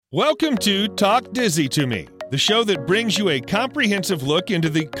Welcome to Talk Dizzy to Me, the show that brings you a comprehensive look into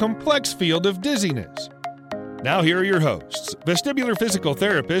the complex field of dizziness. Now here are your hosts, vestibular physical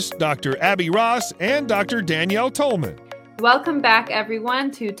therapist Dr. Abby Ross and Dr. Danielle Tolman. Welcome back, everyone,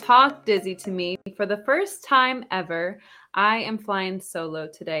 to Talk Dizzy to Me. For the first time ever, I am flying solo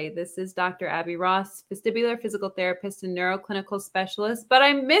today. This is Dr. Abby Ross, vestibular physical therapist and neuroclinical specialist, but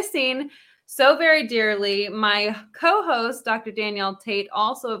I'm missing so very dearly my co-host, Dr. Danielle Tate,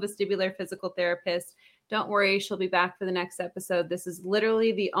 also a vestibular physical therapist. Don't worry, she'll be back for the next episode. This is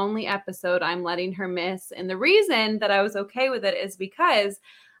literally the only episode I'm letting her miss. And the reason that I was okay with it is because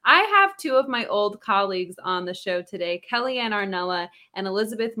I have two of my old colleagues on the show today, Kellyanne Arnella and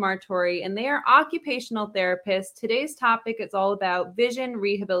Elizabeth Martori, and they are occupational therapists. Today's topic is all about vision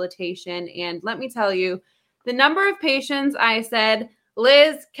rehabilitation. And let me tell you, the number of patients I said,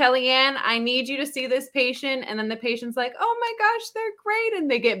 Liz, Kellyanne, I need you to see this patient. And then the patient's like, oh my gosh, they're great. And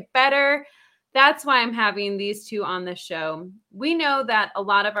they get better. That's why I'm having these two on the show. We know that a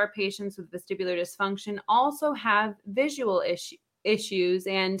lot of our patients with vestibular dysfunction also have visual issues.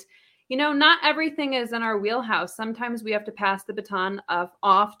 And, you know, not everything is in our wheelhouse. Sometimes we have to pass the baton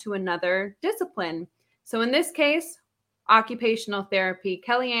off to another discipline. So in this case, occupational therapy.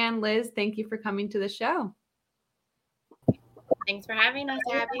 Kellyanne, Liz, thank you for coming to the show. Thanks for having us,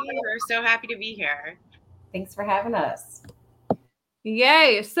 Abby. We're so happy to be here. Thanks for having us.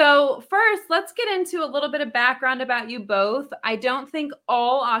 Yay. So first, let's get into a little bit of background about you both. I don't think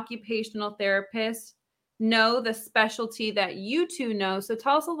all occupational therapists know the specialty that you two know. So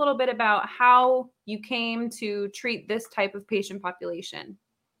tell us a little bit about how you came to treat this type of patient population.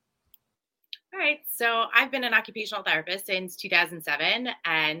 All right. So I've been an occupational therapist since 2007.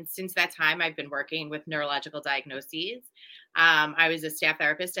 And since that time, I've been working with neurological diagnoses. I was a staff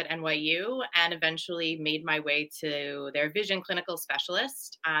therapist at NYU and eventually made my way to their vision clinical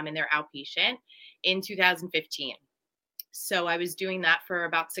specialist in their outpatient in 2015. So I was doing that for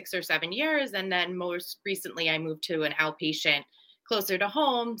about 6 or 7 years. And then most recently, I moved to an outpatient closer to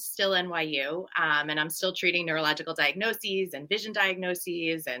home, still NYU. And I'm still treating neurological diagnoses and vision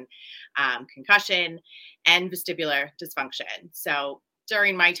diagnoses and concussion and vestibular dysfunction. So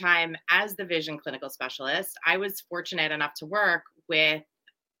during my time as the vision clinical specialist, I was fortunate enough to work with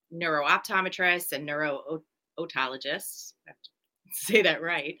neurooptometrists and neuro-otologists, I have to say that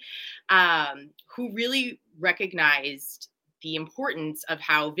right, who really recognized the importance of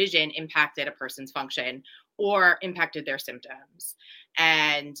how vision impacted a person's function or impacted their symptoms.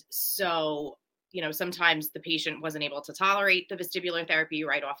 And so, you know, sometimes the patient wasn't able to tolerate the vestibular therapy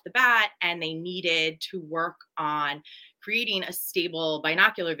right off the bat, and they needed to work on creating a stable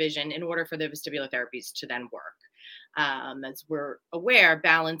binocular vision in order for the vestibular therapies to then work. As we're aware,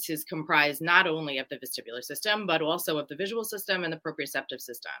 balance is comprised not only of the vestibular system, but also of the visual system and the proprioceptive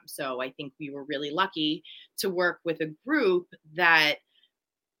system. So I think we were really lucky to work with a group that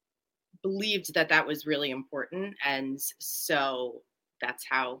believed that that was really important. And so that's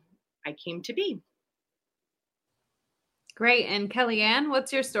how I came to be. Great. And Kellyanne,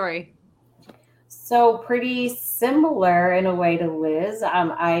 what's your story? So pretty similar in a way to Liz.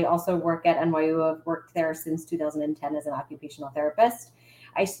 I also work at NYU. I've worked there since 2010 as an occupational therapist.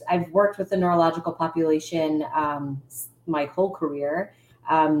 I've worked with the neurological population my whole career.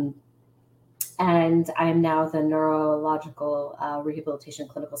 And I'm now the neurological rehabilitation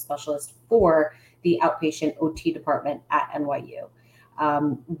clinical specialist for the outpatient OT department at NYU.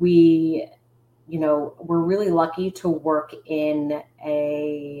 We're really lucky to work in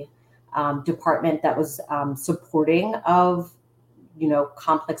a department that was supporting of,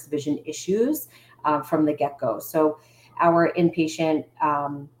 complex vision issues from the get-go. So our inpatient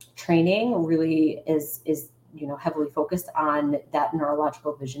training really is heavily focused on that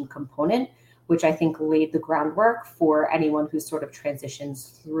neurological vision component, which I think laid the groundwork for anyone who sort of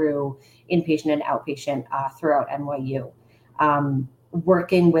transitions through inpatient and outpatient throughout NYU.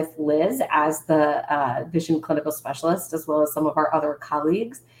 Working with Liz as the vision clinical specialist, as well as some of our other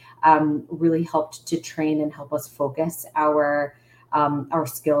colleagues, really helped to train and help us focus our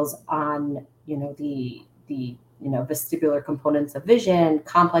skills on the vestibular components of vision,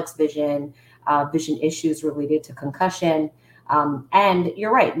 complex vision, vision issues related to concussion. And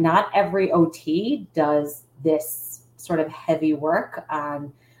you're right, not every OT does this sort of heavy work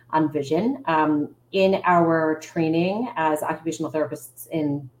on vision. In our training as occupational therapists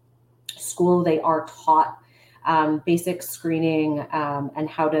in school, they are taught basic screening and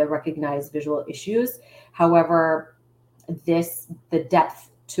how to recognize visual issues. However, the depth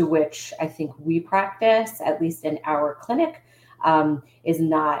to which I think we practice, at least in our clinic, is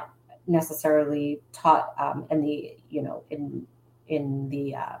not necessarily taught in in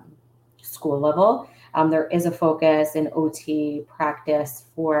the school level. There is a focus in OT practice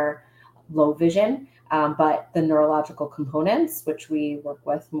for low vision, but the neurological components, which we work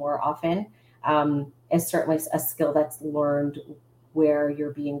with more often, is certainly a skill that's learned where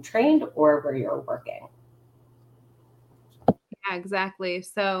you're being trained or where you're working. Yeah, exactly.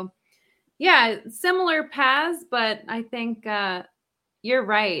 So yeah, similar paths, but I think you're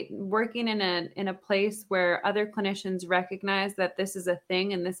right. Working in a place where other clinicians recognize that this is a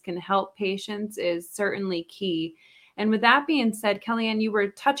thing and this can help patients is certainly key. And with that being said, Kellyanne, you were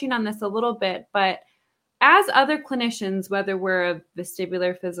touching on this a little bit, but as other clinicians, whether we're a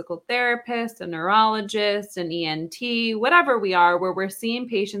vestibular physical therapist, a neurologist, an ENT, whatever we are, where we're seeing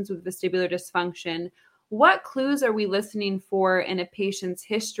patients with vestibular dysfunction, what clues are we listening for in a patient's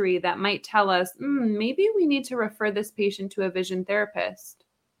history that might tell us, maybe we need to refer this patient to a vision therapist?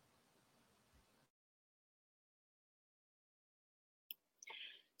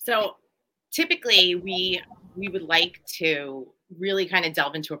 So typically we would like to really kind of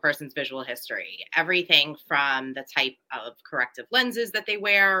delve into a person's visual history, everything from the type of corrective lenses that they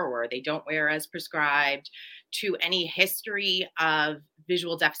wear or they don't wear as prescribed, to any history of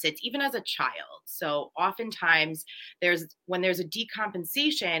visual deficits, even as a child. So oftentimes when there's a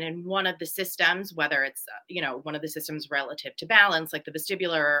decompensation in one of the systems, whether it's, one of the systems relative to balance, like the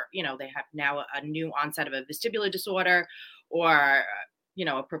vestibular, they have now a new onset of a vestibular disorder, or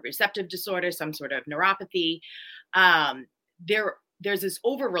a proprioceptive disorder, some sort of neuropathy. There's this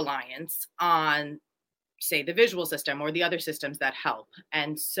over-reliance on, say, the visual system or the other systems that help.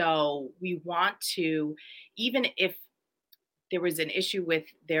 And so we want to, even if there was an issue with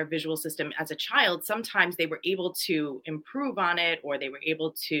their visual system as a child, sometimes they were able to improve on it, or they were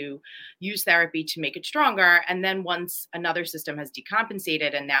able to use therapy to make it stronger. And then once another system has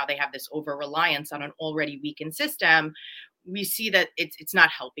decompensated and now they have this over-reliance on an already weakened system, we see that it's not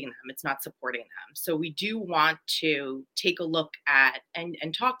helping them, it's not supporting them. So we do want to take a look at and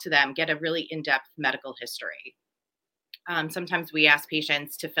talk to them, get a really in-depth medical history. Sometimes we ask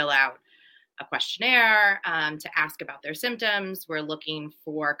patients to fill out a questionnaire to ask about their symptoms. We're looking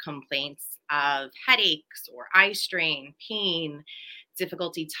for complaints of headaches or eye strain, pain,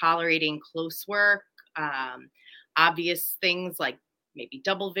 difficulty tolerating close work, obvious things like maybe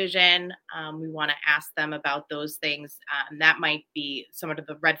double vision. We want to ask them about those things. That might be some of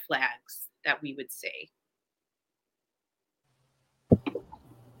the red flags that we would see.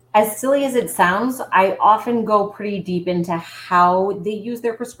 As silly as it sounds, I often go pretty deep into how they use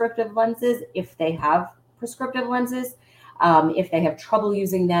their prescriptive lenses, if they have prescriptive lenses, if they have trouble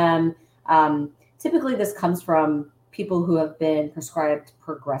using them. Typically, this comes from people who have been prescribed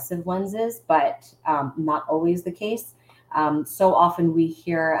progressive lenses, but not always the case. So often we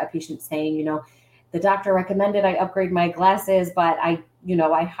hear a patient saying, the doctor recommended I upgrade my glasses, but I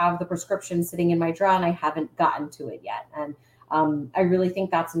have the prescription sitting in my drawer and I haven't gotten to it yet. And I really think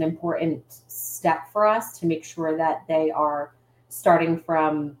that's an important step for us to make sure that they are starting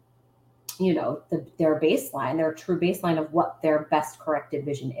from, their baseline, their true baseline of what their best corrected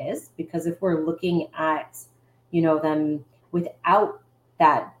vision is. Because if we're looking at, them without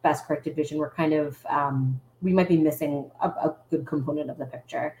that best corrected vision, we're kind of, we might be missing a good component of the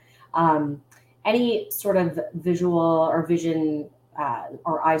picture. Any sort of visual or vision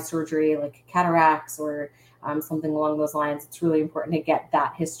or eye surgery like cataracts or something along those lines, it's really important to get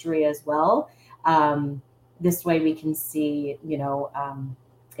that history as well. This way we can see,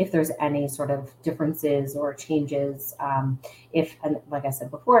 if there's any sort of differences or changes, and like I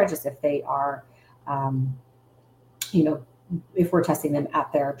said before, just if they are, if we're testing them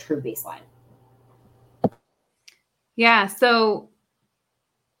at their true baseline. Yeah. So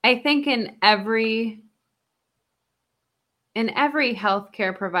I think in every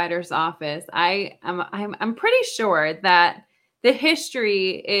healthcare provider's office, I'm pretty sure that the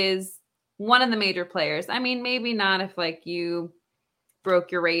history is one of the major players. I mean, maybe not if like you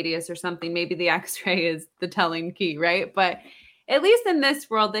broke your radius or something, maybe the x-ray is the telling key, right? But at least in this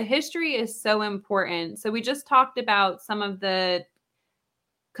world, the history is so important. So we just talked about some of the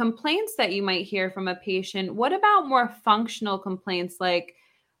complaints that you might hear from a patient. What about more functional complaints? Like,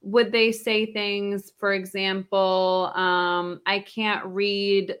 would they say things, for example, I can't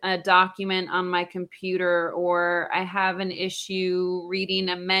read a document on my computer, or I have an issue reading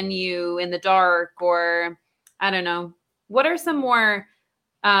a menu in the dark, or I don't know. What are some more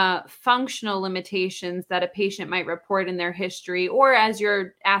functional limitations that a patient might report in their history, or as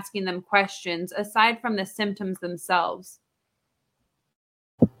you're asking them questions, aside from the symptoms themselves?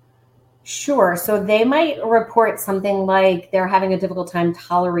 Sure. So they might report something like they're having a difficult time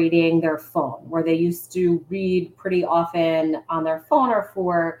tolerating their phone, where they used to read pretty often on their phone or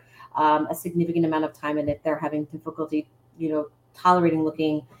for a significant amount of time, and if they're having difficulty, tolerating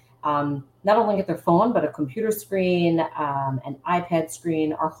looking not only at their phone, but a computer screen, an iPad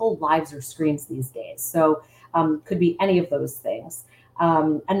screen. Our whole lives are screens these days. So could be any of those things.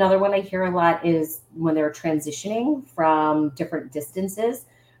 Another one I hear a lot is when they're transitioning from different distances.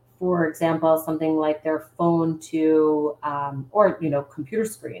 For example, something like their phone to, or computer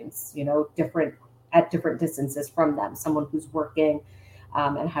screens, different at different distances from them. Someone who's working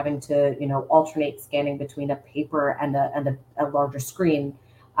and having to, alternate scanning between a paper and a larger screen.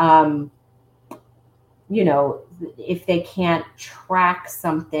 Um, if they can't track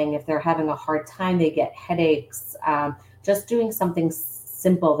something, if they're having a hard time, they get headaches. Just doing something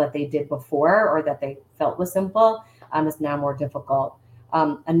simple that they did before or that they felt was simple is now more difficult.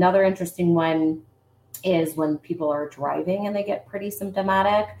 Another interesting one is when people are driving and they get pretty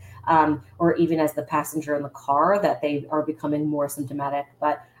symptomatic, or even as the passenger in the car, that they are becoming more symptomatic.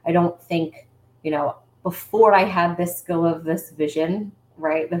 But I don't think, before I had this skill of this vision,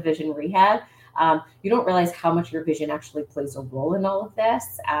 right, the vision rehab, you don't realize how much your vision actually plays a role in all of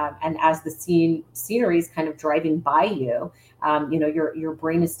this. And as the scenery is kind of driving by you, your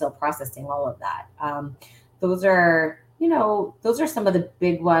brain is still processing all of that. Those are some of the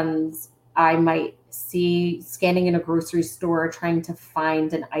big ones I might see. Scanning in a grocery store, trying to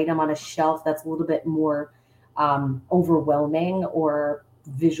find an item on a shelf that's a little bit more overwhelming or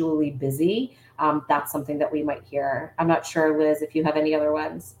visually busy. That's something that we might hear. I'm not sure, Liz, if you have any other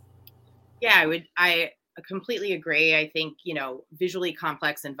ones. Yeah, I completely agree. I think, visually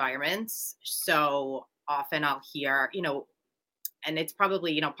complex environments. So often I'll hear, and it's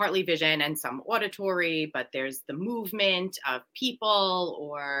probably, partly vision and some auditory, but there's the movement of people,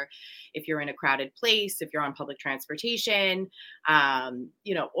 or if you're in a crowded place, if you're on public transportation,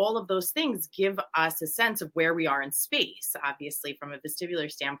 all of those things give us a sense of where we are in space, obviously from a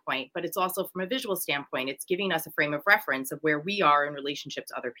vestibular standpoint, but it's also from a visual standpoint. It's giving us a frame of reference of where we are in relationship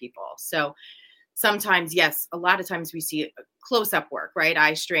to other people. So sometimes, yes, a lot of times we see close-up work, right?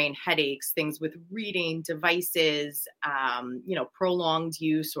 Eye strain, headaches, things with reading devices, prolonged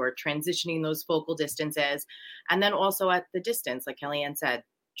use or transitioning those focal distances. And then also at the distance, like Kellyanne said,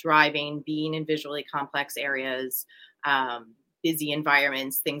 driving, being in visually complex areas, busy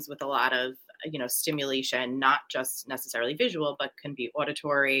environments, things with a lot of, stimulation, not just necessarily visual, but can be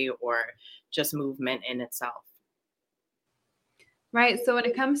auditory or just movement in itself. Right. So when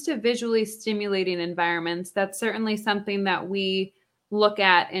it comes to visually stimulating environments, that's certainly something that we look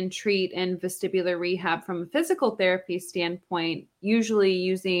at and treat in vestibular rehab from a physical therapy standpoint, usually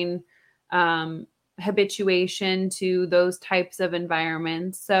using habituation to those types of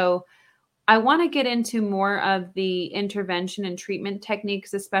environments. So I want to get into more of the intervention and treatment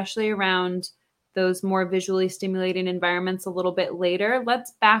techniques, especially around those more visually stimulating environments a little bit later.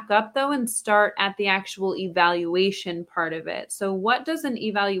 Let's back up though and start at the actual evaluation part of it. So what does an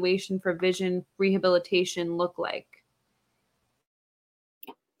evaluation for vision rehabilitation look like?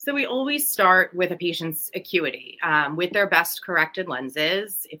 So we always start with a patient's acuity, with their best corrected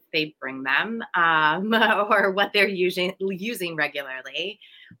lenses, if they bring them, or what they're using regularly.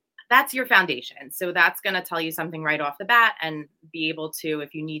 That's your foundation. So that's going to tell you something right off the bat and be able to,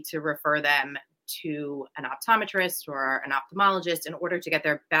 if you need to refer them to an optometrist or an ophthalmologist in order to get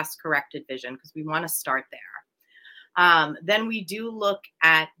their best corrected vision, because we want to start there. Then we do look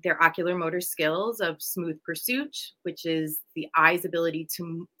at their ocular motor skills of smooth pursuit, which is the eye's ability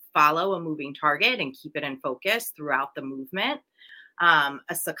to follow a moving target and keep it in focus throughout the movement. A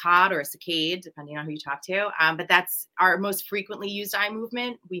saccade or a saccade, depending on who you talk to. But that's our most frequently used eye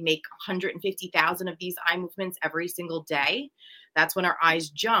movement. We make 150,000 of these eye movements every single day. That's when our eyes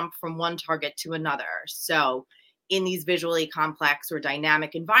jump from one target to another. So in these visually complex or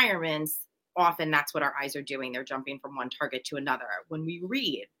dynamic environments, often that's what our eyes are doing. They're jumping from one target to another. When we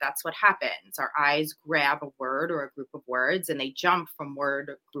read, that's what happens. Our eyes grab a word or a group of words, and they jump from word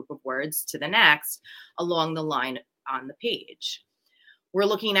or group of words to the next along the line on the page. We're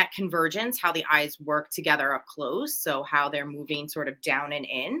looking at convergence, how the eyes work together up close, so how they're moving sort of down and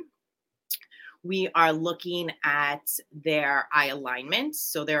in. We are looking at their eye alignment.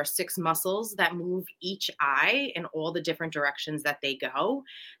 So there are 6 muscles that move each eye in all the different directions that they go,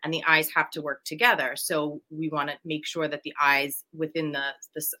 and the eyes have to work together. So we want to make sure that the eyes within the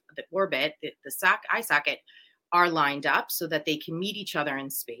orbit, the eye socket, are lined up so that they can meet each other in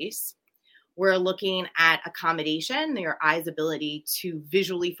space. We're looking at accommodation, your eye's ability to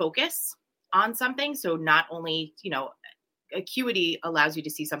visually focus on something. So not only, acuity allows you to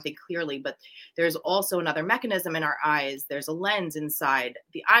see something clearly, but there's also another mechanism in our eyes. There's a lens inside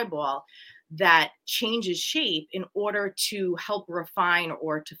the eyeball that changes shape in order to help refine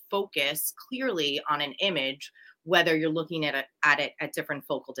or to focus clearly on an image, whether you're looking at it at different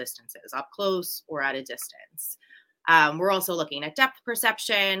focal distances, up close or at a distance. We're also looking at depth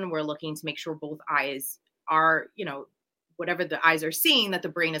perception. We're looking to make sure both eyes are, whatever the eyes are seeing, that the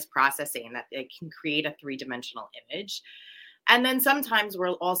brain is processing, that it can create a three-dimensional image. And then sometimes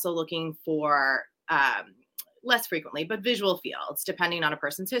we're also looking for, less frequently, but visual fields, depending on a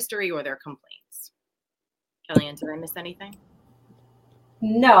person's history or their complaints. Kellyanne, did I miss anything?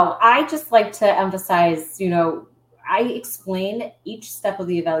 No, I just like to emphasize, I explain each step of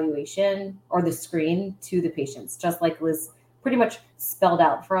the evaluation or the screen to the patients, just like Liz pretty much spelled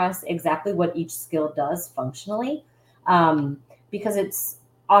out for us exactly what each skill does functionally. Because it's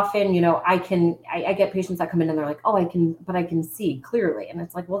often, I get patients that come in and they're like, oh, I can see clearly. And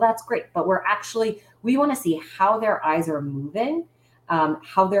it's like, well, that's great. But we want to see how their eyes are moving,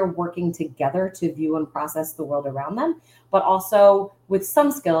 how they're working together to view and process the world around them. But also with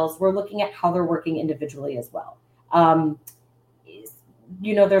some skills, we're looking at how they're working individually as well.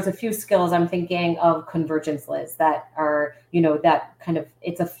 There's a few skills I'm thinking of convergence, Liz, that are, that kind of,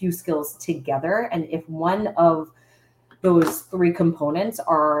 it's a few skills together. And if one of those three components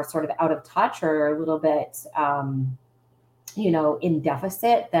are sort of out of touch or a little bit, in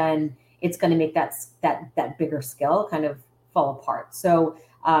deficit, then it's going to make that bigger skill kind of fall apart. So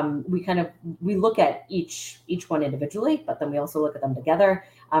we look at each one individually, but then we also look at them together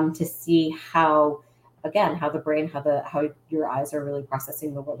to see how the brain, how your eyes are really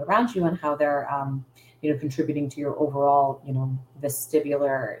processing the world around you and how they're, contributing to your overall,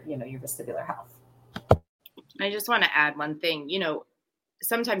 vestibular, your vestibular health. I just want to add one thing.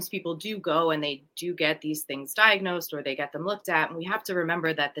 Sometimes people do go and they do get these things diagnosed or they get them looked at. And we have to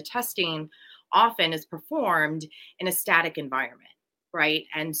remember that the testing often is performed in a static environment, right?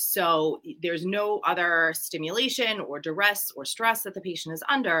 And so there's no other stimulation or duress or stress that the patient is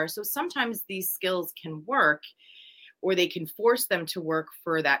under. So sometimes these skills can work, or they can force them to work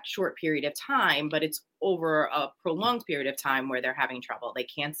for that short period of time, but it's over a prolonged period of time where they're having trouble. They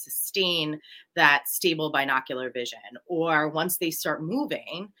can't sustain that stable binocular vision, or once they start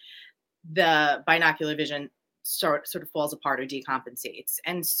moving, the binocular vision sort of falls apart or decompensates.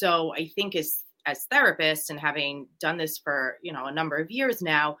 And so I think as therapists, and having done this for, a number of years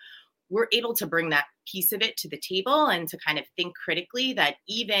now, we're able to bring that piece of it to the table and to kind of think critically that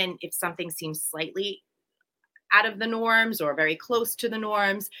even if something seems slightly out of the norms or very close to the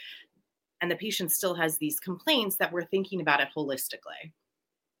norms, and the patient still has these complaints, that we're thinking about it holistically.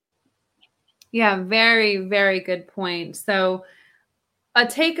 Yeah, very, very good point. So a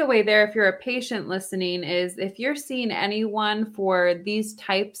takeaway there, if you're a patient listening, is if you're seeing anyone for these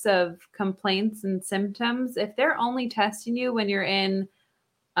types of complaints and symptoms, if they're only testing you when you're in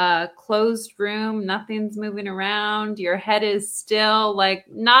a closed room, nothing's moving around, your head is still, like,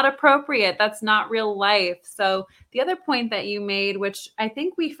 not appropriate, that's not real life. So the other point that you made, which I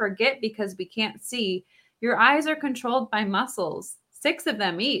think we forget because we can't see, your eyes are controlled by muscles, 6 of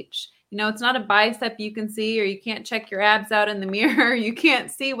them each. It's not a bicep you can see, or you can't check your abs out in the mirror. You can't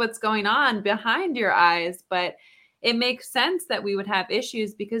see what's going on behind your eyes, but it makes sense that we would have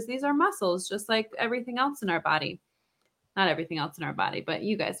issues because these are muscles, just like everything else in our body. Not everything else in our body, but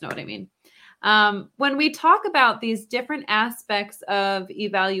you guys know what I mean. When we talk about these different aspects of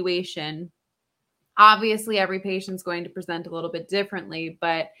evaluation, obviously every patient's going to present a little bit differently,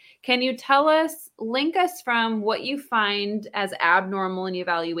 but can you link us from what you find as abnormal in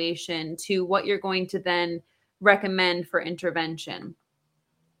evaluation to what you're going to then recommend for intervention?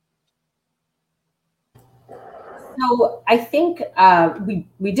 So I think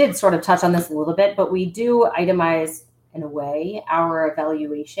we did sort of touch on this a little bit, but we do itemize, in a way, our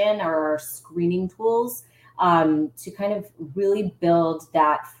evaluation or our screening tools to kind of really build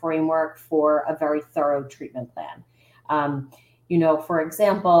that framework for a very thorough treatment plan. For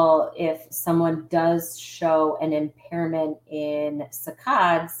example, if someone does show an impairment in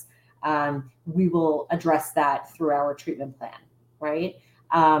saccades, we will address that through our treatment plan, right?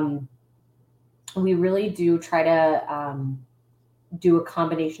 We really do try to do a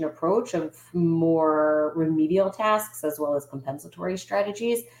combination approach of more remedial tasks as well as compensatory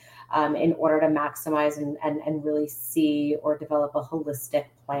strategies in order to maximize and really see or develop a holistic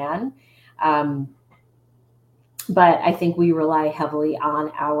plan. But I think we rely heavily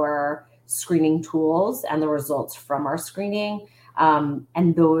on our screening tools and the results from our screening.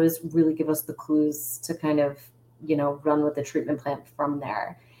 And those really give us the clues to kind of, run with the treatment plan from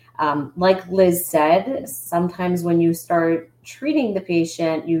there. Like Liz said, sometimes when you start treating the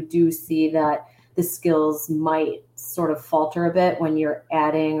patient, you do see that the skills might sort of falter a bit when you're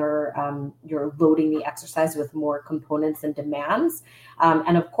adding or you're loading the exercise with more components and demands.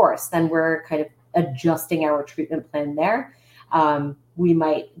 And of course, then we're kind of adjusting our treatment plan there. We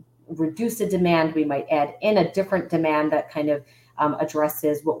might reduce a demand, we might add in a different demand that kind of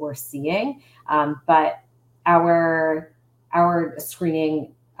addresses what we're seeing. But our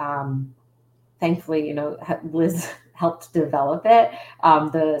screening, thankfully, Liz helped develop it.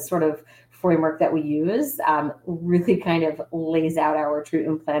 The sort of framework that we use really kind of lays out our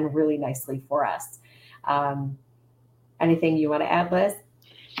treatment plan really nicely for us. Anything you want to add, Liz?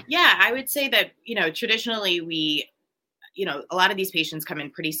 Yeah, I would say that, traditionally a lot of these patients come in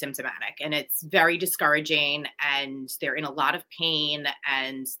pretty symptomatic, and it's very discouraging, and they're in a lot of pain,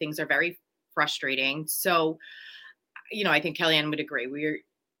 and things are very frustrating. So, I think Kellyanne would agree. We're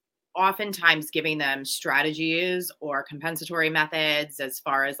oftentimes giving them strategies or compensatory methods as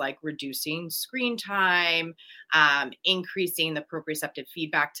far as like reducing screen time, increasing the proprioceptive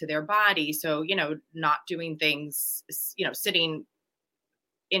feedback to their body. So, not doing things, sitting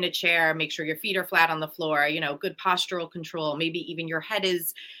in a chair, make sure your feet are flat on the floor, good postural control. Maybe even your head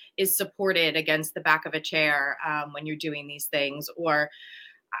is supported against the back of a chair when you're doing these things. Or,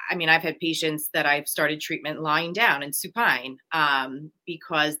 I've had patients that I've started treatment lying down in supine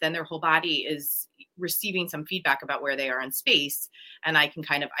because then their whole body is receiving some feedback about where they are in space, and I can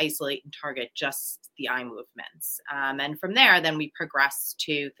kind of isolate and target just the eye movements. And from there, then we progress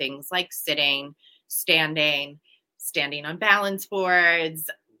to things like sitting, standing on balance boards,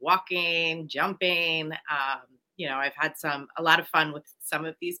 walking, jumping. I've had a lot of fun with some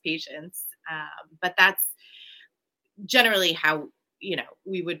of these patients, but that's generally how,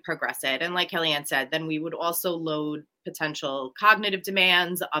 we would progress it. And like Kellyanne said, then we would also load potential cognitive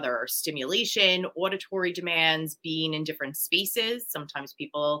demands, other stimulation, auditory demands, being in different spaces. Sometimes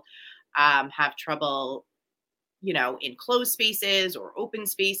people have trouble, in closed spaces or open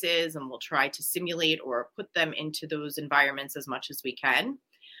spaces, and we'll try to simulate or put them into those environments as much as we can.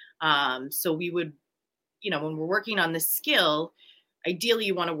 So we would, when we're working on the skill, ideally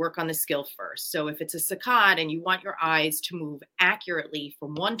you want to work on the skill first. So if it's a saccade and you want your eyes to move accurately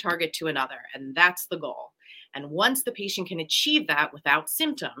from one target to another, and that's the goal. And once the patient can achieve that without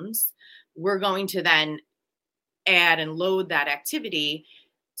symptoms, we're going to then add and load that activity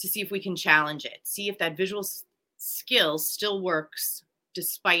to see if we can challenge it, see if that visual skill still works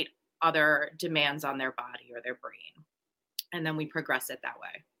despite other demands on their body or their brain. And then we progress it that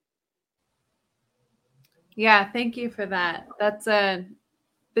way. Yeah, thank you for that. That's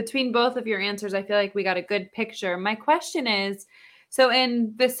between both of your answers, I feel like we got a good picture. My question is, so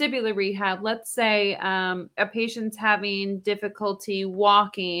in vestibular rehab, let's say a patient's having difficulty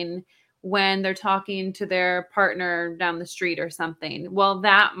walking when they're talking to their partner down the street or something. Well,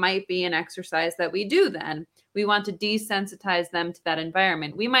 that might be an exercise that we do then. We want to desensitize them to that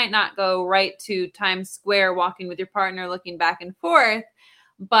environment. We might not go right to Times Square walking with your partner, looking back and forth,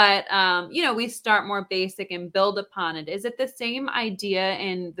 but, we start more basic and build upon it. Is it the same idea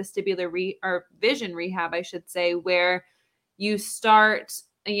in vestibular or vision rehab, I should say, where you start,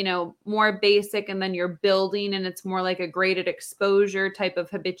 more basic and then you're building and it's more like a graded exposure type of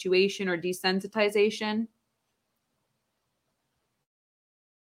habituation or desensitization?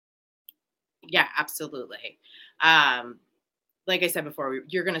 Yeah, absolutely. Like I said before,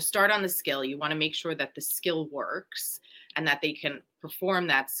 you're going to start on the skill. You want to make sure that the skill works and that they can perform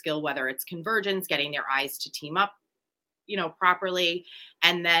that skill, whether it's convergence, getting their eyes to team up, properly.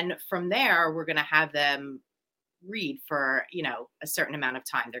 And then from there, we're going to have them read for, a certain amount of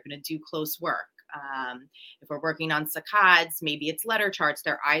time. They're going to do close work. If we're working on saccades, maybe it's letter charts.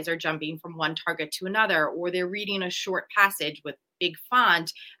 Their eyes are jumping from one target to another, or they're reading a short passage with big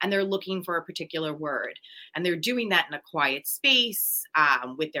font and they're looking for a particular word. And they're doing that in a quiet space,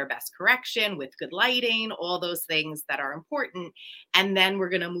 with their best correction, with good lighting, all those things that are important. And then we're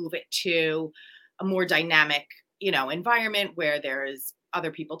going to move it to a more dynamic, environment where there's other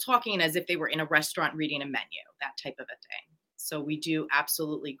people talking as if they were in a restaurant reading a menu, that type of a thing. So we do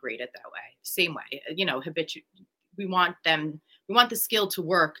absolutely grade it that way. Same way, we want the skill to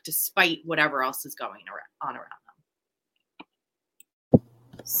work despite whatever else is going on around them.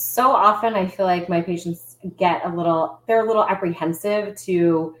 So often I feel like my patients they're a little apprehensive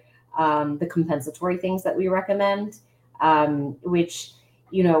to the compensatory things that we recommend, which,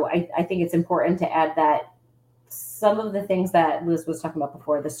 I think it's important to add that some of the things that Liz was talking about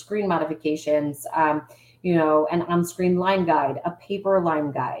before, the screen modifications, an on-screen line guide, a paper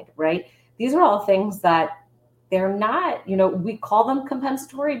line guide, right? These are all things that they're not, we call them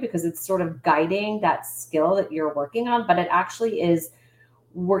compensatory because it's sort of guiding that skill that you're working on, but it actually is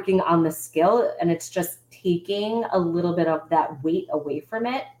working on the skill, and it's just taking a little bit of that weight away from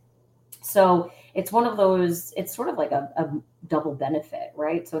it. So it's one of those, it's sort of like a double benefit,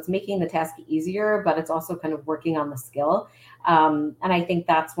 right? So it's making the task easier, but it's also kind of working on the skill. And I think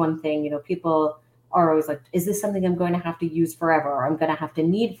that's one thing, people are always like, is this something I'm going to have to use forever? Or I'm going to have to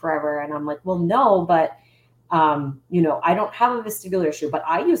need forever? And I'm like, well, no, but, I don't have a vestibular issue, but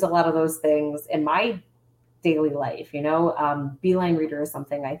I use a lot of those things in my daily life, Beeline Reader is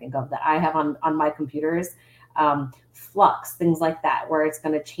something I think of that I have on my computers, Flux, things like that, where it's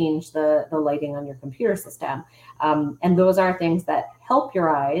going to change the lighting on your computer system. And those are things that help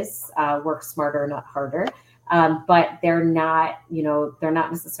your eyes work smarter, not harder. But they're not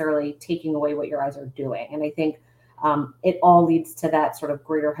necessarily taking away what your eyes are doing. And I think it all leads to that sort of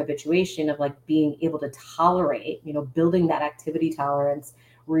greater habituation of like being able to tolerate, building that activity tolerance,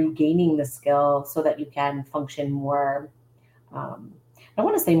 regaining the skill so that you can function more, I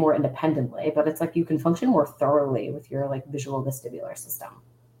want to say more independently, but it's like you can function more thoroughly with your like visual vestibular system.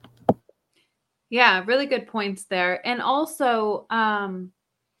 Yeah, really good points there. And also,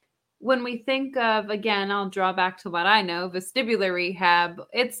 when we think of, again, I'll draw back to what I know, vestibular rehab,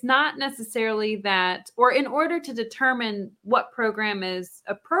 it's not necessarily that, or in order to determine what program is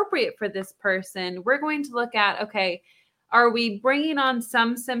appropriate for this person, we're going to look at, okay, are we bringing on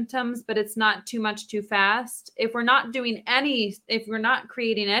some symptoms, but it's not too much too fast? If we're not creating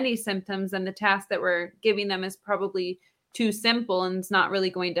any symptoms, then the task that we're giving them is probably too simple and it's not really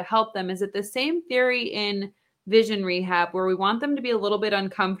going to help them. Is it the same theory in vision rehab where we want them to be a little bit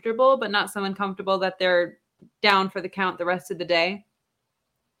uncomfortable, but not so uncomfortable that they're down for the count the rest of the day?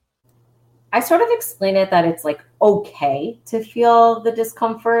 I sort of explain it that it's like okay to feel the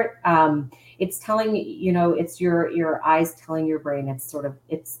discomfort. It's telling it's your eyes telling your brain it's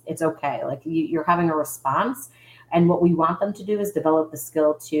okay. Like you're having a response, and what we want them to do is develop the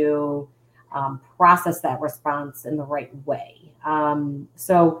skill to process that response in the right way.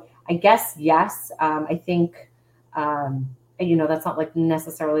 So I guess yes. I think that's not like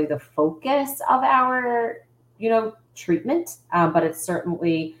necessarily the focus of our treatment, but it's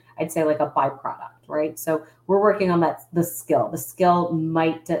certainly, I'd say, like a byproduct, right? So we're working on the skill. The skill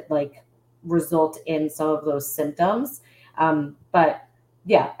might like result in some of those symptoms. But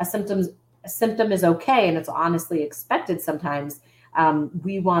yeah, a symptom is okay. And it's honestly expected sometimes.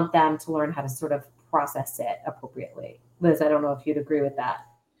 We want them to learn how to sort of process it appropriately. Liz, I don't know if you'd agree with that.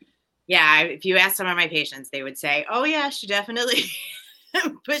 Yeah. If you ask some of my patients, they would say, oh yeah, she definitely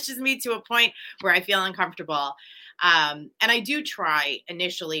pushes me to a point where I feel uncomfortable. And I do try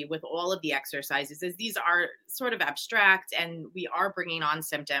initially with all of the exercises, as these are sort of abstract and we are bringing on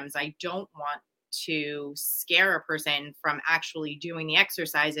symptoms. I don't want to scare a person from actually doing the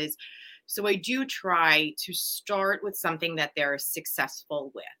exercises. So I do try to start with something that they're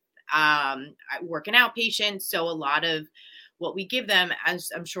successful with. I work in outpatient, so a lot of what we give them,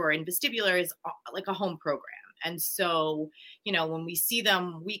 as I'm sure in vestibular, is like a home program. And so, when we see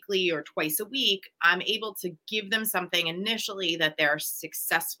them weekly or twice a week, I'm able to give them something initially that they're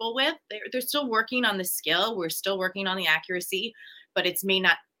successful with. They're still working on the skill. We're still working on the accuracy, but it may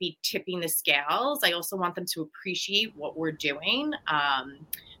not be tipping the scales. I also want them to appreciate what we're doing.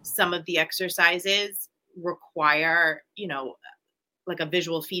 Some of the exercises require, like a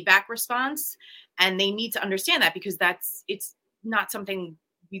visual feedback response, and they need to understand that because it's not something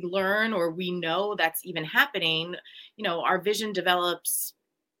we learn or we know that's even happening. Our vision develops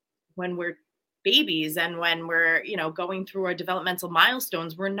when we're babies and when we're, going through our developmental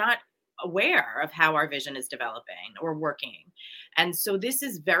milestones, we're not aware of how our vision is developing or working. And so this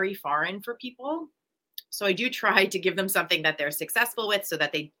is very foreign for people. So I do try to give them something that they're successful with so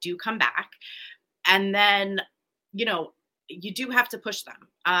that they do come back. And then, you do have to push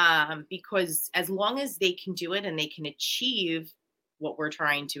them because as long as they can do it and they can achieve what we're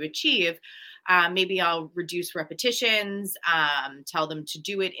trying to achieve, maybe I'll reduce repetitions, tell them to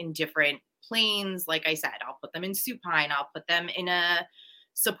do it in different planes. Like I said, I'll put them in supine, I'll put them in a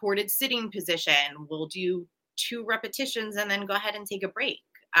supported sitting position. We'll do 2 repetitions and then go ahead and take a break.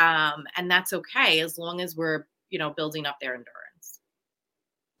 And that's okay as long as we're, building up their endurance.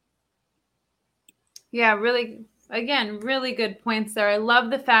 Yeah, really good points there. I love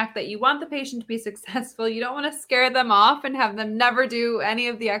the fact that you want the patient to be successful. You don't want to scare them off and have them never do any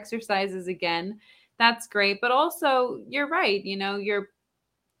of the exercises again. That's great. But also, you're right. You're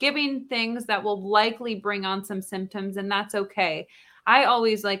giving things that will likely bring on some symptoms, and that's okay. I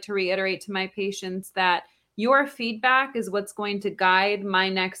always like to reiterate to my patients that your feedback is what's going to guide my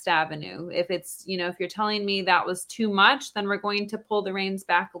next avenue. If it's, if you're telling me that was too much, then we're going to pull the reins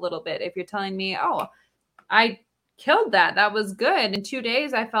back a little bit. If you're telling me, oh, I killed that, that was good, in 2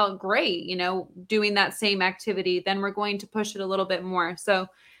 days I felt great, doing that same activity, then we're going to push it a little bit more. So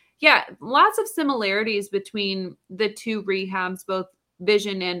yeah, lots of similarities between the two rehabs, both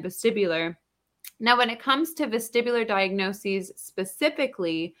vision and vestibular. Now, when it comes to vestibular diagnoses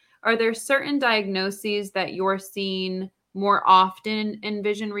specifically, are there certain diagnoses that you're seeing more often in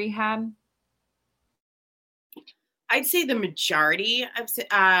vision rehab? I'd say the majority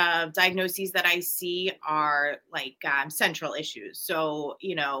of diagnoses that I see are like central issues. So,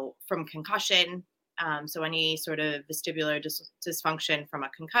 from concussion, so any sort of vestibular dysfunction from a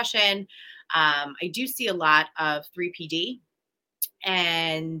concussion. I do see a lot of 3PD.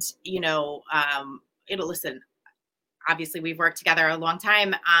 And, listen, obviously we've worked together a long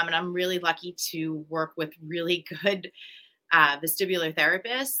time, and I'm really lucky to work with really good vestibular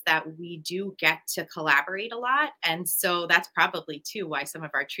therapists that we do get to collaborate a lot. And so that's probably too why some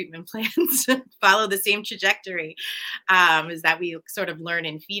of our treatment plans follow the same trajectory, is that we sort of learn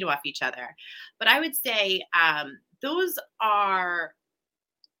and feed off each other. But I would say those are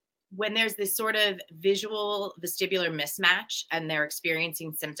when there's this sort of visual vestibular mismatch and they're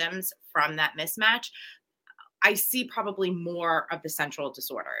experiencing symptoms from that mismatch. I see probably more of the central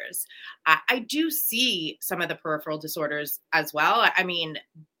disorders. I do see some of the peripheral disorders as well.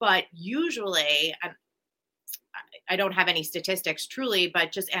 But usually, I don't have any statistics truly,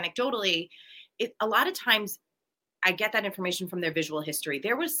 but just anecdotally, a lot of times I get that information from their visual history.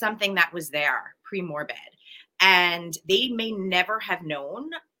 There was something that was there pre-morbid, and they may never have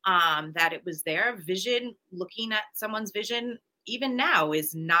known that it was there. Vision, looking at someone's vision, even now,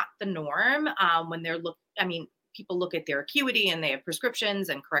 is not the norm when they're people look at their acuity and they have prescriptions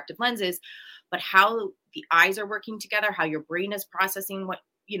and corrective lenses, but how the eyes are working together, how your brain is processing what,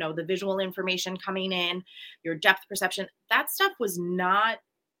 the visual information coming in, your depth perception, that stuff was not,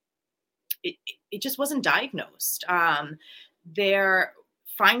 it just wasn't diagnosed. They're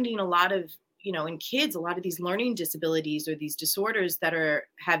finding a lot of, in kids, a lot of these learning disabilities or these disorders that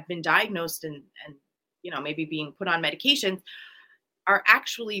have been diagnosed and maybe being put on medication are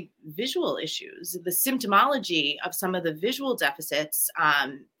actually visual issues. The symptomology of some of the visual deficits,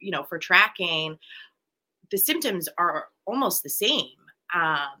 for tracking, the symptoms are almost the same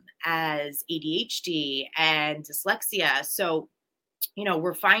as ADHD and dyslexia. So,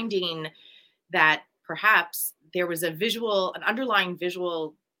 we're finding that perhaps there was an underlying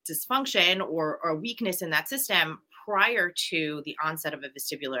visual dysfunction or a weakness in that system prior to the onset of a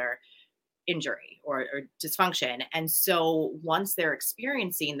vestibular injury or dysfunction. And so once they're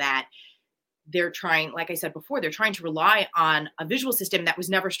experiencing that, they're trying, like I said before, they're trying to rely on a visual system that was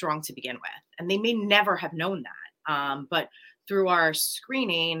never strong to begin with. And they may never have known that. But through our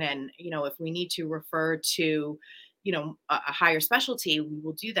screening and, if we need to refer to, a higher specialty, we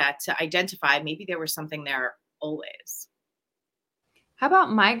will do that to identify maybe there was something there always. How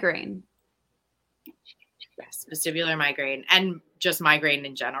about migraine? Yes, vestibular migraine and just migraine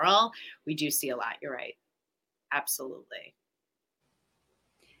in general, we do see a lot. You're right. Absolutely.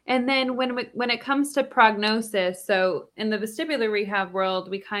 And then when it comes to prognosis, so in the vestibular rehab world,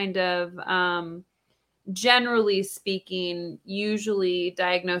 we kind of, generally speaking, usually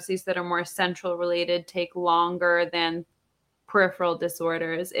diagnoses that are more central related take longer than peripheral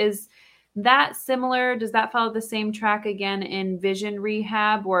disorders. Is that similar? Does that follow the same track again in vision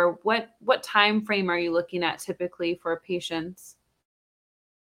rehab, or what time frame are you looking at typically for patients?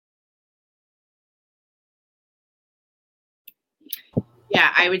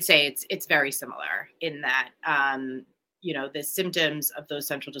 Yeah, I would say it's very similar in that the symptoms of those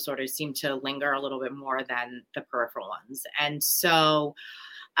central disorders seem to linger a little bit more than the peripheral ones, and so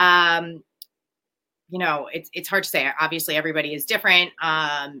it's hard to say. Obviously, everybody is different.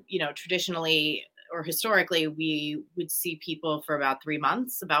 Traditionally or historically, we would see people for about 3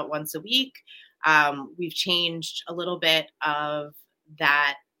 months, about once a week. We've changed a little bit of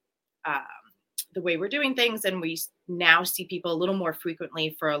that, the way we're doing things, and we now see people a little more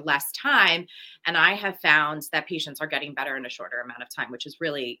frequently for less time. And I have found that patients are getting better in a shorter amount of time, which is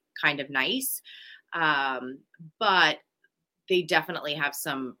really kind of nice. But they definitely have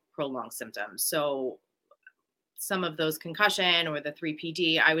some prolonged symptoms. So some of those concussion or the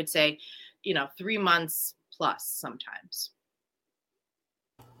 3PD, I would say, 3 months plus sometimes.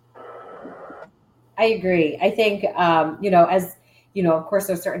 I agree. I think, of course,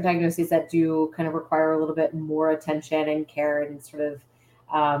 there's certain diagnoses that do kind of require a little bit more attention and care and sort of,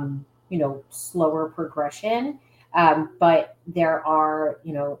 slower progression. But there are,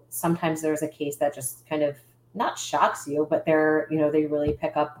 sometimes there's a case that just kind of not shocks you, but they're, they really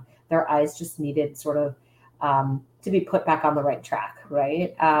pick up, their eyes just needed sort of to be put back on the right track,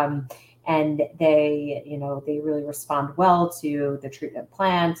 right? And they, they really respond well to the treatment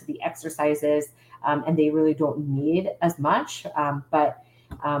plan, to the exercises, and they really don't need as much. But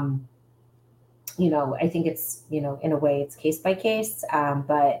I think it's, in a way it's case by case,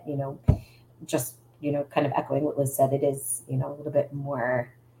 but, just, kind of echoing what Liz said, it is, a little bit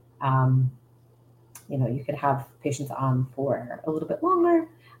more, you could have patients on for a little bit longer,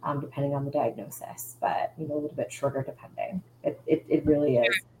 depending on the diagnosis, but, a little bit shorter depending. It really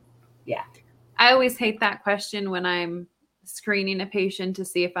is. Yeah. I always hate that question when I'm screening a patient to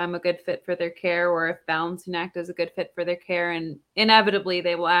see if I'm a good fit for their care or if balancing act is a good fit for their care. And inevitably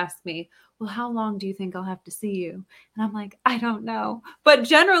they will ask me, well, how long do you think I'll have to see you? And I'm like, I don't know. But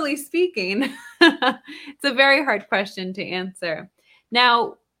generally speaking, it's a very hard question to answer.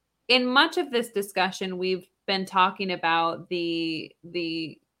 Now, in much of this discussion, we've been talking about the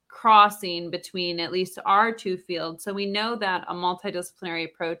crossing between at least our two fields. So we know that a multidisciplinary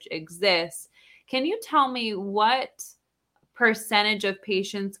approach exists. Can you tell me what percentage of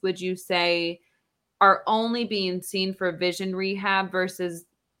patients would you say are only being seen for vision rehab versus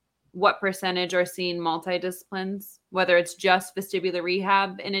what percentage are seeing multidisciplines, whether it's just vestibular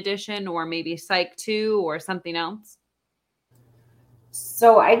rehab in addition, or maybe Psych 2 or something else?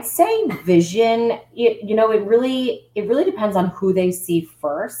 So I'd say vision, it really depends on who they see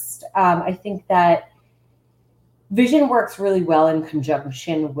first. I think that vision works really well in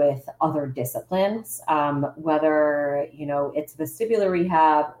conjunction with other disciplines, whether, it's vestibular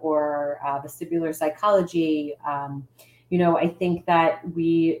rehab or vestibular psychology. I think that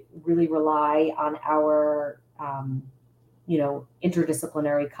we really rely on our,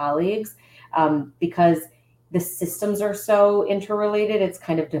 interdisciplinary colleagues, because the systems are so interrelated. It's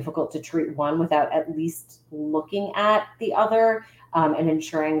kind of difficult to treat one without at least looking at the other, and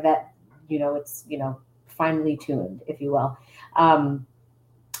ensuring that, it's, finely tuned, if you will.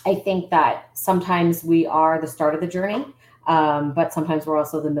 I think that sometimes we are the start of the journey, but sometimes we're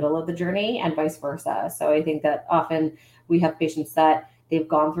also the middle of the journey and vice versa. So I think that often we have patients that they've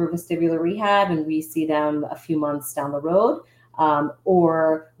gone through vestibular rehab and we see them a few months down the road.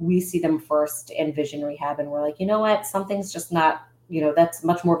 Or we see them first in vision rehab and we're like, you know what, something's just not, that's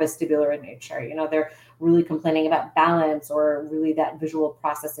much more vestibular in nature. They're really complaining about balance or really that visual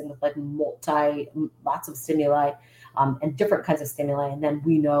processing with like lots of stimuli, and different kinds of stimuli. And then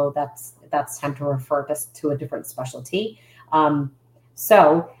we know that's time to refer us to a different specialty.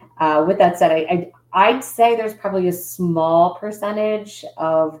 So with that said, I'd say there's probably a small percentage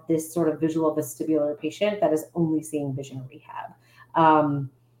of this sort of visual vestibular patient that is only seeing vision rehab,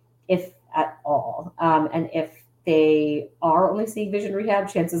 if at all. And if they are only seeing vision rehab,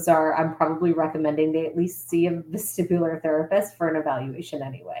 chances are I'm probably recommending they at least see a vestibular therapist for an evaluation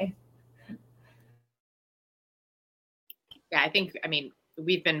anyway. Yeah,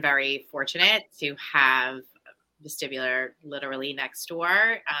 we've been very fortunate to have vestibular literally next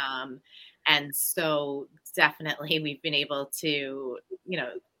door. And so definitely we've been able to,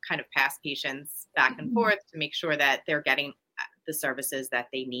 kind of pass patients back and forth to make sure that they're getting the services that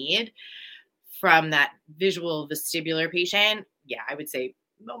they need. From that visual vestibular patient, yeah, I would say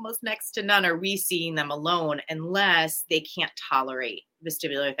almost next to none are we seeing them alone unless they can't tolerate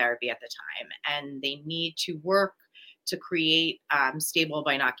vestibular therapy at the time and they need to work to create stable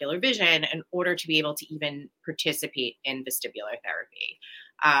binocular vision in order to be able to even participate in vestibular therapy.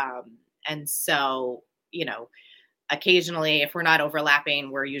 And so, occasionally, if we're not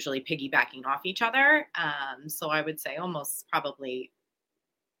overlapping, we're usually piggybacking off each other. So I would say almost probably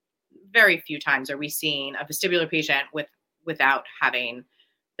very few times are we seeing a vestibular patient without having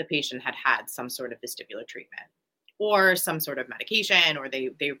the patient had some sort of vestibular treatment or some sort of medication, or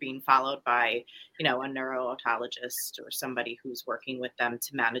they're being followed by, a neuro-otologist or somebody who's working with them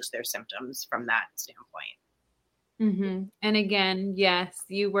to manage their symptoms from that standpoint. Mm-hmm. And again, yes,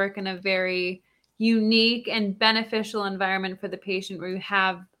 you work in a very unique and beneficial environment for the patient where you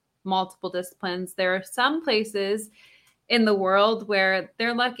have multiple disciplines. There are some places in the world where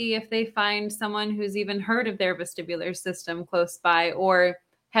they're lucky if they find someone who's even heard of their vestibular system close by or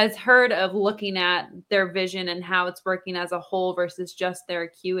has heard of looking at their vision and how it's working as a whole versus just their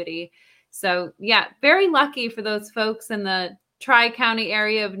acuity. So yeah, very lucky for those folks in the Tri-County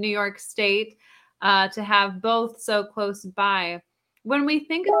area of New York State to have both so close by. When we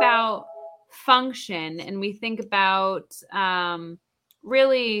think about function and we think about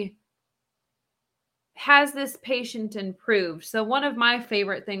really, has this patient improved? So one of my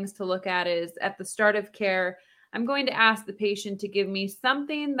favorite things to look at is at the start of care, I'm going to ask the patient to give me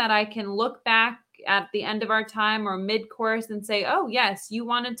something that I can look back at the end of our time or mid-course and say, oh, yes, you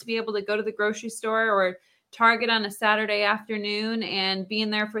wanted to be able to go to the grocery store or Target on a Saturday afternoon and be in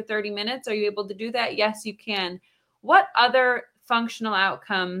there for 30 minutes. Are you able to do that? Yes, you can. What other functional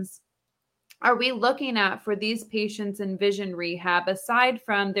outcomes are we looking at for these patients in vision rehab aside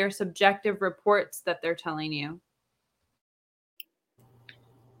from their subjective reports that they're telling you?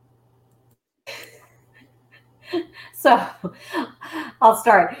 So I'll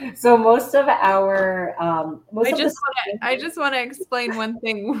start. So most of our, I just want to explain one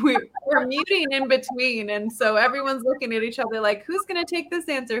thing. We're muting in between. And so everyone's looking at each other like, who's going to take this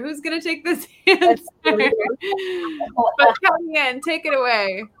answer? Who's going to take this answer? But Kellyanne, take it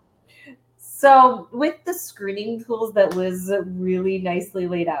away. So with the screening tools that Liz really nicely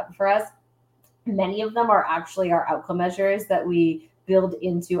laid out for us, many of them are actually our outcome measures that we build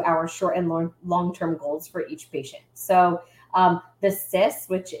into our short and long-term goals for each patient. So the CIS,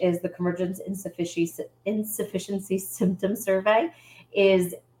 which is the Convergence Insufficiency Symptom Survey,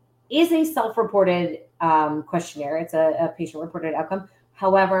 is a self-reported questionnaire. It's a patient-reported outcome.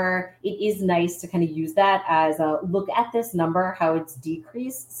 However, it is nice to kind of use that as a look at this number, how it's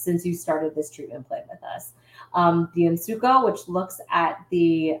decreased since you started this treatment plan with us. The Otsuka, which looks at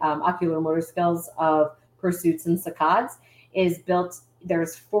the oculomotor skills of pursuits and saccades, is built.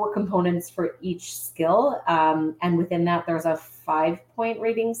 There's 4 components for each skill. And within that, there's a 5-point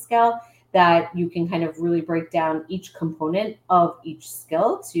rating scale that you can kind of really break down each component of each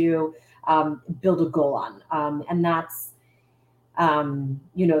skill to build a goal on. And that's,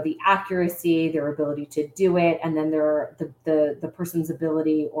 the accuracy, their ability to do it, and then the person's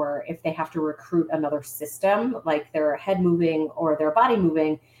ability, or if they have to recruit another system, like their head moving or their body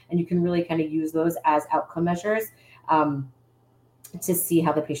moving, and you can really kind of use those as outcome measures to see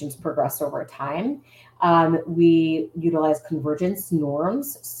how the patients progress over time. We utilize convergence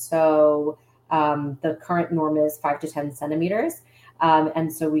norms. So the current norm is 5 to 10 centimeters.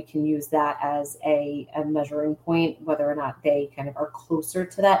 And so we can use that as a measuring point, whether or not they kind of are closer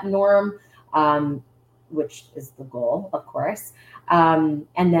to that norm, which is the goal, of course. And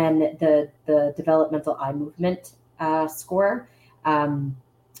then the developmental eye movement score.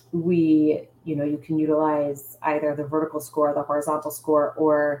 You can utilize either the vertical score, the horizontal score,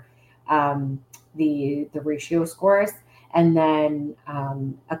 or the ratio scores. And then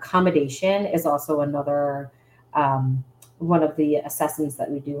accommodation is also another one of the assessments that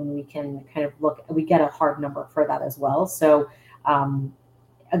we do, and we can kind of we get a hard number for that as well. So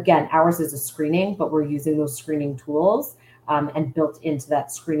again, ours is a screening, but we're using those screening tools, and built into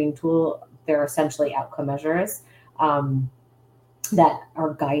that screening tool, they're essentially outcome measures that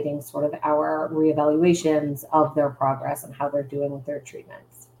are guiding sort of our reevaluations of their progress and how they're doing with their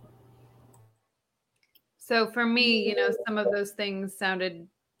treatments. So for me, some of those things sounded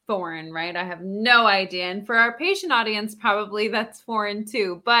foreign, right? I have no idea. And for our patient audience, probably that's foreign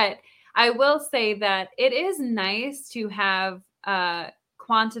too. But I will say that it is nice to have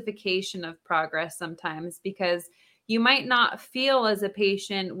quantification of progress sometimes, because you might not feel as a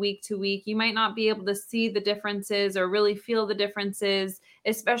patient week to week. You might not be able to see the differences or really feel the differences,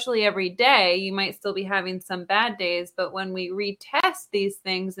 especially every day. You might still be having some bad days, but when we retest these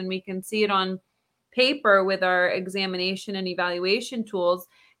things and we can see it on paper with our examination and evaluation tools,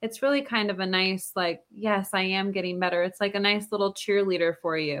 it's really kind of a nice, like, yes, I am getting better. It's like a nice little cheerleader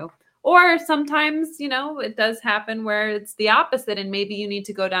for you. Or sometimes, it does happen where it's the opposite, and maybe you need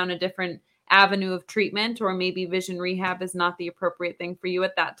to go down a different avenue of treatment, or maybe vision rehab is not the appropriate thing for you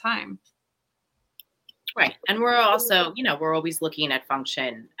at that time. Right. And we're also, we're always looking at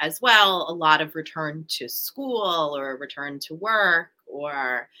function as well. A lot of return to school or return to work,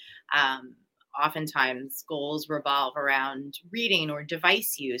 or oftentimes goals revolve around reading or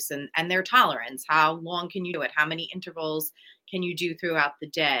device use and their tolerance. How long can you do it? How many intervals can you do throughout the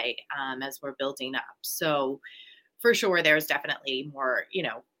day as we're building up? So for sure, there's definitely more,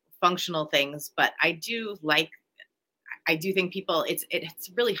 functional things, but I do think people, it's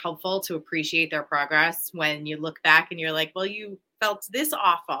really helpful to appreciate their progress when you look back and you're like, well, you felt this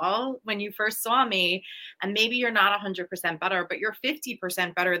awful when you first saw me, and maybe you're not 100% better, but you're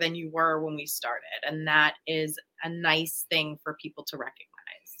 50% better than you were when we started. And that is a nice thing for people to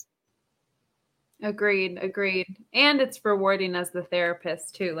recognize. Agreed. And it's rewarding as the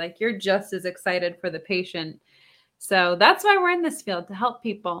therapist too. Like, you're just as excited for the patient. So that's why we're in this field, to help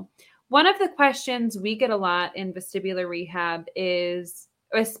people. One of the questions we get a lot in vestibular rehab is,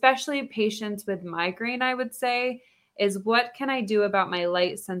 especially patients with migraine, I would say, is what can I do about my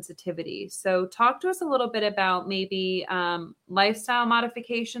light sensitivity? So talk to us a little bit about maybe lifestyle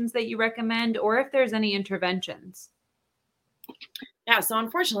modifications that you recommend, or if there's any interventions. Yeah, so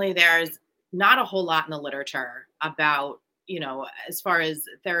unfortunately, there's not a whole lot in the literature about, as far as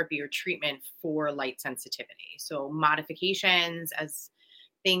therapy or treatment for light sensitivity. So modifications as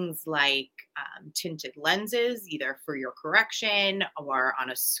things like tinted lenses, either for your correction or on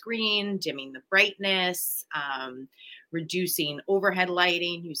a screen, dimming the brightness, reducing overhead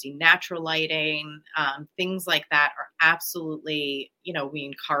lighting, using natural lighting, things like that are absolutely, we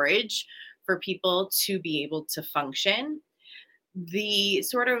encourage for people to be able to function. The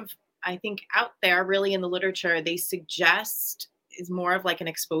sort of, I think out there really in the literature, they suggest is more of like an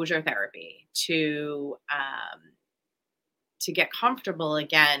exposure therapy to get comfortable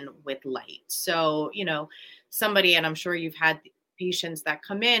again with light. So, somebody, and I'm sure you've had patients that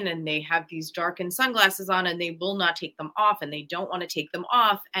come in and they have these darkened sunglasses on and they will not take them off and they don't want to take them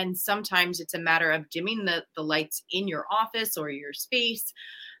off. And sometimes it's a matter of dimming the lights in your office or your space,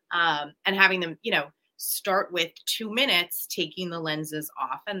 and having them, start with 2 minutes taking the lenses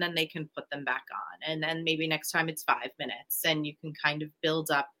off, and then they can put them back on. And then maybe next time it's 5 minutes, and you can kind of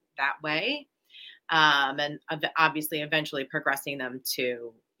build up that way. And obviously eventually progressing them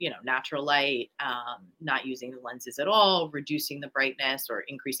to, natural light, not using the lenses at all, reducing the brightness or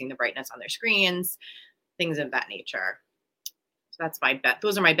increasing the brightness on their screens, things of that nature. So that's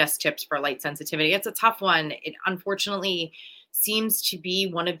those are my best tips for light sensitivity. It's a tough one. It unfortunately seems to be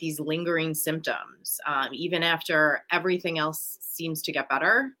one of these lingering symptoms, even after everything else seems to get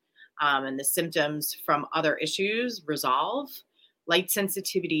better, and the symptoms from other issues resolve. Light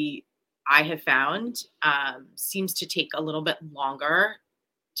sensitivity, I have found, seems to take a little bit longer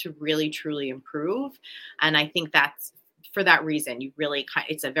to really truly improve. And I think that's for that reason.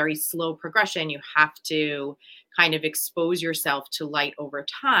 It's a very slow progression. You have to kind of expose yourself to light over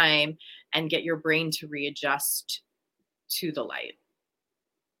time and get your brain to readjust to the light.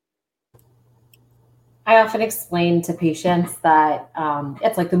 I often explain to patients that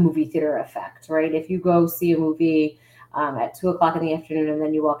it's like the movie theater effect, right? If you go see a movie at 2:00 in the afternoon and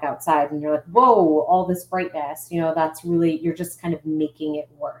then you walk outside and you're like, whoa, all this brightness, that's really, you're just kind of making it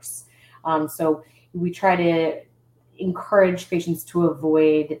worse. So we try to encourage patients to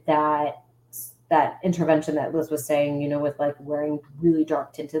avoid that intervention that Liz was saying, with like wearing really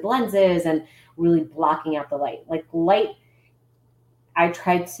dark tinted lenses and really blocking out the light. Like light, I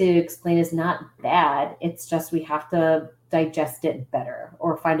tried to explain, is not bad. It's just we have to digest it better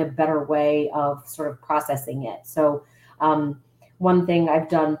or find a better way of sort of processing it. So one thing I've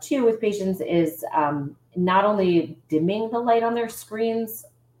done too with patients is not only dimming the light on their screens,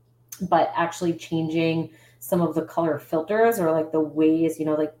 but actually changing some of the color filters or like the ways,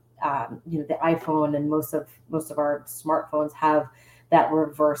 the iPhone and most of our smartphones have that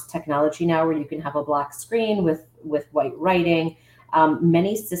reverse technology now where you can have a black screen with white writing.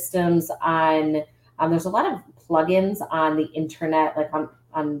 Many systems there's a lot of plugins on the internet, like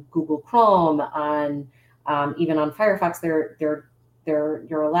on Google Chrome, on even on Firefox.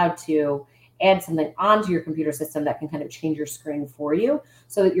 You're allowed to add something onto your computer system that can kind of change your screen for you,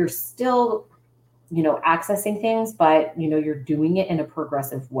 so that you're still, accessing things, but you're doing it in a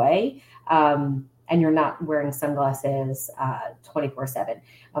progressive way. And you're not wearing sunglasses 24/7,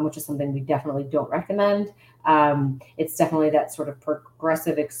 which is something we definitely don't recommend. It's definitely that sort of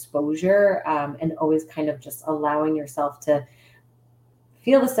progressive exposure, and always kind of just allowing yourself to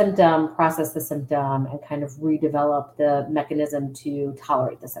feel the symptom, process the symptom, and kind of redevelop the mechanism to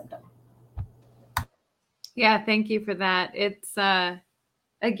tolerate the symptom. Yeah, thank you for that. It's,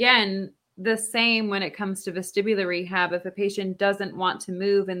 again, the same when it comes to vestibular rehab. If a patient doesn't want to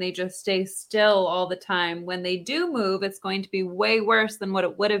move and they just stay still all the time, when they do move, it's going to be way worse than what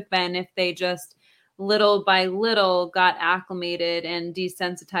it would have been if they just little by little got acclimated and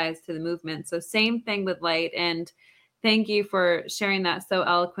desensitized to the movement. So same thing with light. And thank you for sharing that so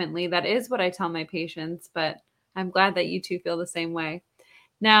eloquently. That is what I tell my patients, but I'm glad that you two feel the same way.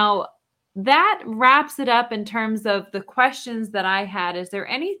 Now, that wraps it up in terms of the questions that I had. Is there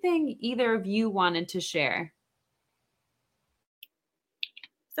anything either of you wanted to share?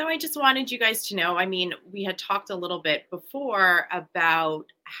 So I just wanted you guys to know, we had talked a little bit before about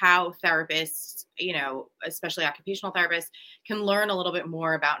how therapists, especially occupational therapists, can learn a little bit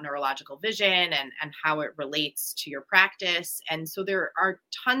more about neurological vision and how it relates to your practice. And so there are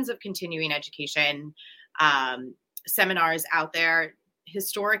tons of continuing education seminars out there.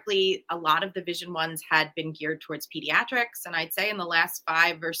 Historically, a lot of the vision ones had been geared towards pediatrics. And I'd say in the last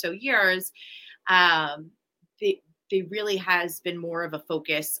 5 or so years, there really has been more of a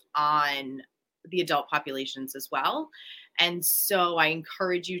focus on the adult populations as well. And so I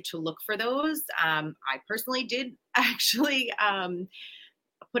encourage you to look for those. I personally did actually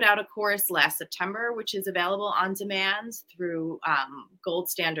put out a course last September, which is available on demand through Gold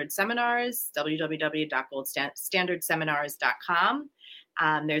Standard Seminars, www.goldstandardseminars.com.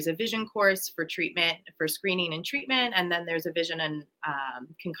 There's a vision course for treatment, for screening and treatment, and then there's a vision and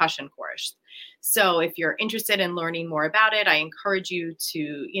concussion course. So if you're interested in learning more about it, I encourage you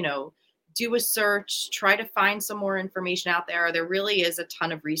to, do a search, try to find some more information out there. There really is a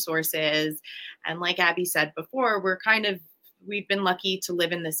ton of resources. And like Abby said before, we've been lucky to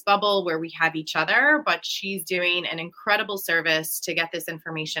live in this bubble where we have each other, but she's doing an incredible service to get this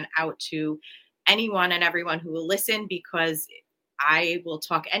information out to anyone and everyone who will listen, because I will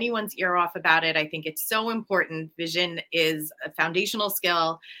talk anyone's ear off about it. I think it's so important. Vision is a foundational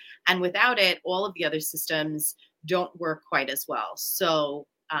skill, and without it, all of the other systems don't work quite as well. So,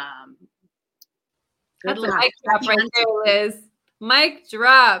 that's a mic drop right there, Liz. Mic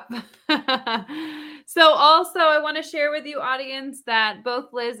drop. So also, I want to share with you, audience, that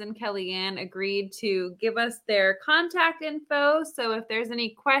both Liz and Kellyanne agreed to give us their contact info. So if there's any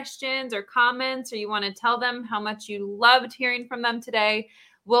questions or comments, or you want to tell them how much you loved hearing from them today,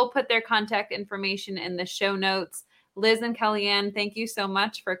 we'll put their contact information in the show notes. Liz and Kellyanne, thank you so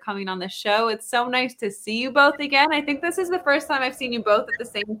much for coming on the show. It's so nice to see you both again. I think this is the first time I've seen you both at the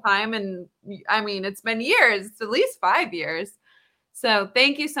same time. And I mean, it's been years, it's at least 5 years. So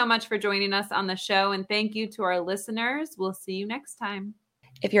thank you so much for joining us on the show. And thank you to our listeners. We'll see you next time.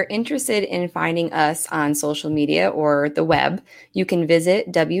 If you're interested in finding us on social media or the web, you can visit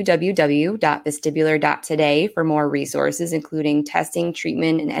www.vestibular.today for more resources, including testing,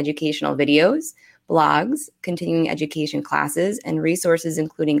 treatment, and educational videos, blogs, continuing education classes, and resources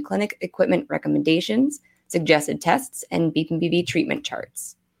including clinic equipment recommendations, suggested tests, and BPPV treatment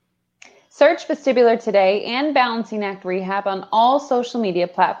charts. Search Vestibular Today and Balancing Act Rehab on all social media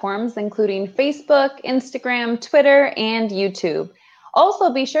platforms, including Facebook, Instagram, Twitter, and YouTube.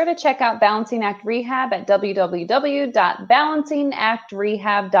 Also, be sure to check out Balancing Act Rehab at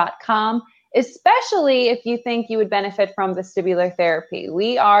www.balancingactrehab.com, especially if you think you would benefit from vestibular therapy.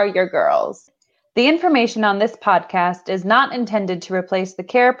 We are your girls. The information on this podcast is not intended to replace the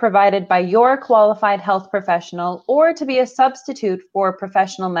care provided by your qualified health professional or to be a substitute for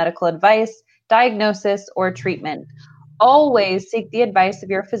professional medical advice, diagnosis, or treatment. Always seek the advice of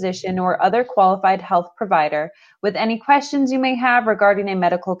your physician or other qualified health provider with any questions you may have regarding a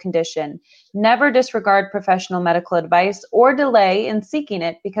medical condition. Never disregard professional medical advice or delay in seeking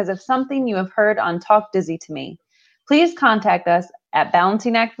it because of something you have heard on Talk Dizzy to Me. Please contact us at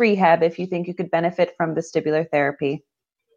Balancing Act Rehab if you think you could benefit from vestibular therapy.